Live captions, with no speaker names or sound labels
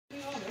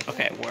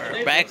Okay,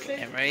 we're back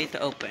and ready to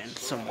open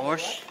some more.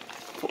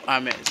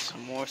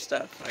 Some more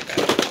stuff. I got.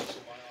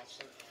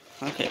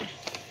 Okay,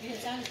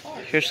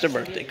 here's the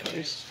birthday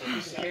cards.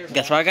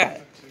 Guess what I got?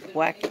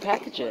 Wacky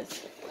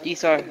packages.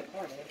 These are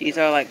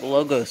like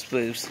logo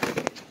spoofs.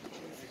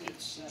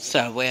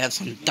 So we have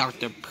some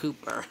Dr.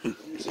 Pooper.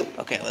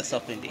 Okay, let's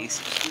open these.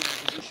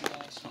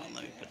 Hold on,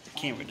 let me put the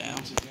camera down.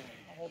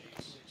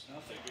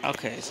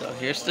 Okay, so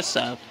here's the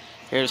sub.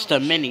 Here's the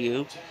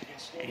menu.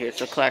 And here's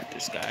the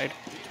collector's guide.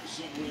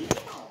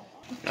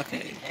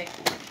 Okay.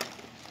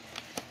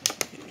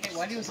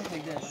 Why do you look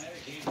like this?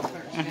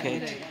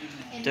 Okay.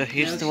 So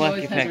here's the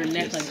wacky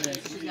packages.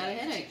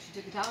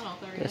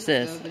 What's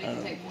this?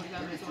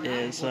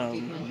 Is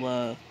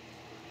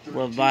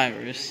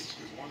virus,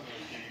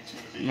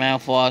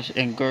 mouthwash,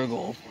 and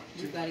gurgle.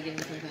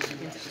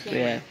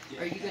 Yeah.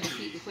 Are you gonna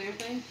keep the clear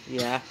thing?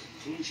 Yeah.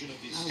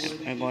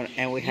 And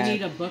we You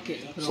need a have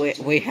bucket.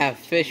 we have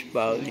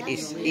fishbone.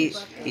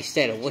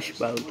 Instead of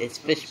wishbone, it's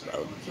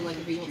fishbone. So like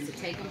if he wants to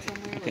take them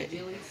somewhere, Okay. like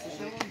Jilly's to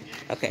show them?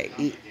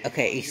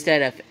 Okay.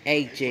 Instead of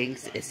egg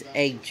jinks, it's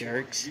egg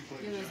jerks. You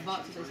know those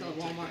boxes they sell at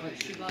Walmart,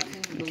 like shoe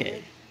boxes?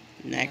 Okay.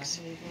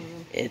 Next,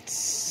 it's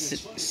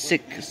six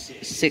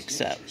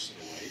up.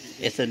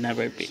 It's a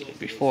number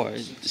before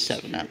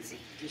 7 up.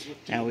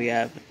 Now we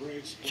have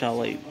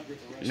Charlie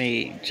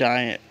Me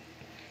Giant.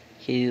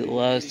 He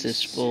loves to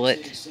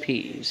split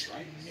peas.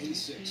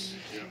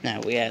 Now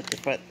we have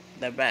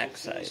the back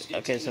side.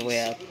 Okay, so we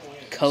have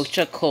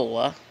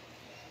Coca-Cola,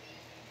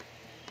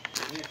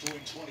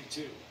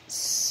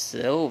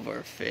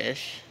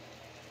 Silverfish.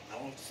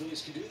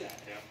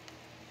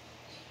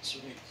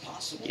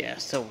 Yeah,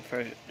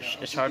 Silverfish.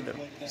 It's hard to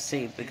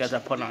see because I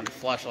put on the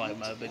flashlight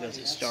mode because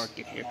it's dark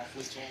in here.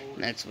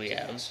 Next we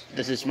have,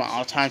 this is my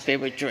all-time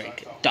favorite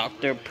drink,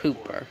 Dr.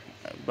 Pooper.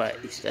 But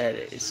instead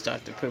it's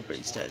Dr. Pooper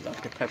instead of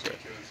Dr. Pepper.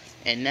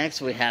 And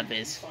next we have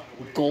this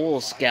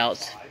Girl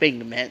Scouts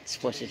Finger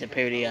Mints, which is a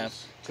parody of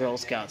Girl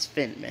Scouts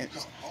Finger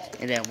Mints.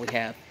 And then we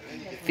have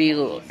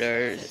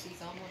Fielders.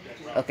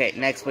 Okay,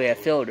 next we have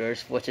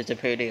Fielders, which is a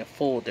parody of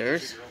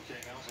Folders.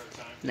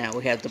 Now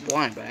we have the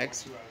blind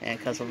bags, and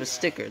it comes with a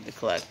sticker to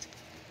collect.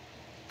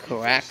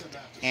 Correct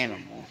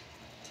animal.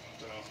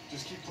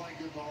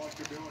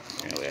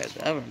 And we have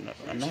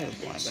another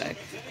blind bag,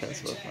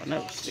 because with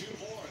another sticker.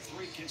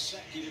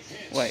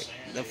 Wait,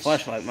 the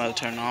flashlight mode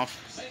turned off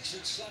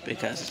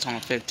because it's on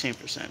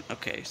 15%.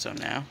 Okay, so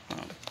now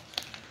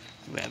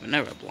we have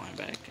another blind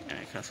bag, and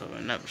it comes with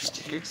another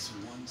sticker.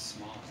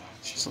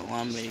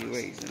 Salami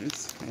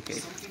raisins.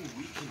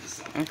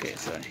 Okay,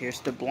 so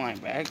here's the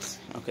blind bags.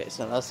 Okay,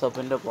 so let's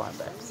open the blind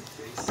bags.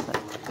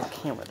 Put the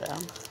camera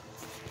down.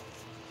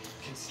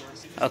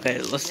 Okay,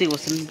 let's see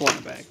what's in the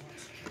blind bag.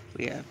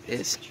 We have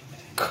is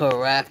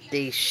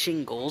Karate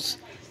Shingles,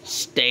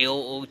 stale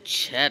old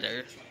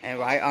cheddar. And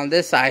right on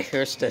this side,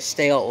 here's the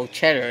stale old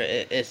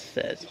cheddar. It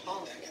says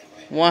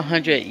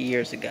 100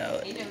 years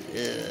ago.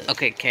 Ugh.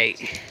 Okay, Kate,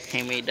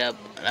 hand me the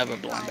other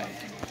blind bag.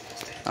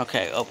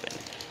 Okay, open.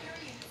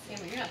 Yeah,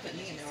 but you're not putting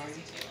me in there, are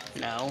you?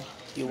 No,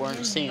 you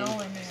weren't seeing.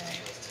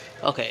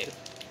 Okay.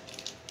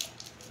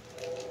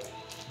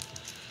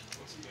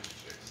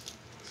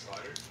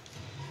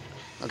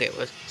 Okay,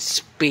 with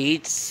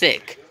Speed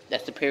Sick.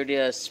 That's the parody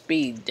of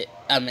Speed.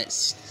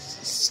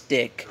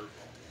 Stick.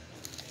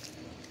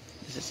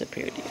 This is a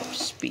parody of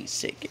Speed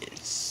Sick.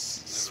 It's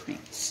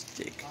Speed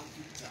Stick.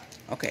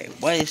 Okay,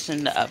 what is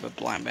in the other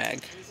blind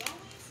bag?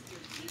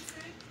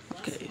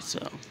 Okay, so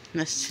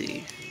let's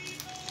see.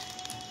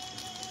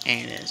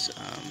 And it's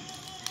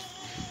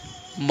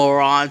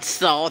Moron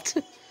salt.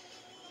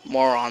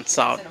 Moron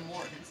salt.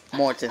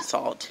 Morton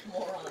salt.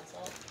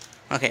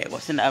 Okay,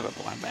 what's in the other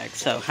blind bag?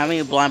 So, how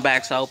many blind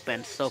bags are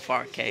opened so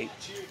far, Kate?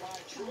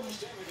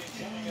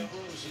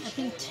 I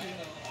think 2.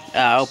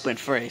 I opened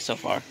 3 so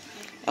far.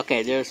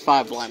 Okay, there's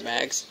 5 blind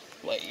bags.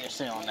 Wait, you're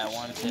still on that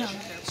one too? No.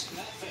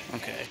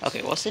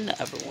 Okay, what's in the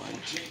other one?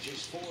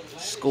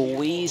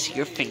 Squeeze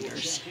your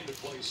fingers.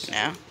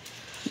 Now.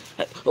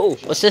 Oh,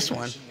 what's this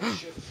one?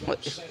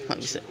 What? Let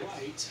me see.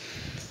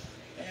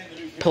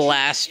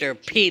 Plaster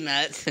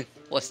peanuts.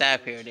 What's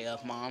that parody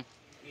of, Mom?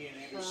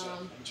 I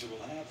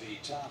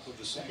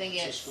think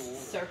it's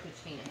surface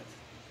peanuts.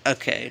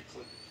 Okay.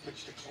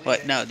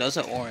 But no, those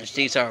are orange.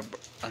 These are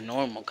a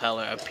normal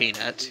color of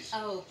peanuts.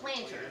 Oh,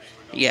 planters.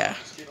 Yeah.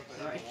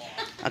 Sorry.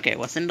 Okay,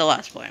 what's in the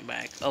last blind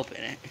bag?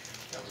 Open it.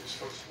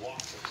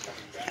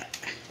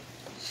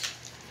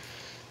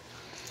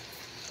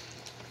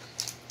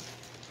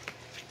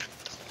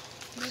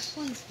 This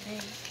one's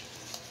big.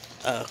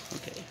 Oh,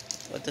 okay.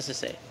 What does it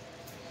say?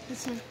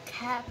 This is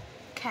Captain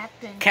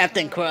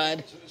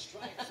Crud.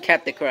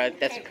 Captain Crud.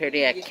 That's a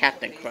parody at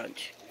Captain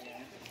Crunch.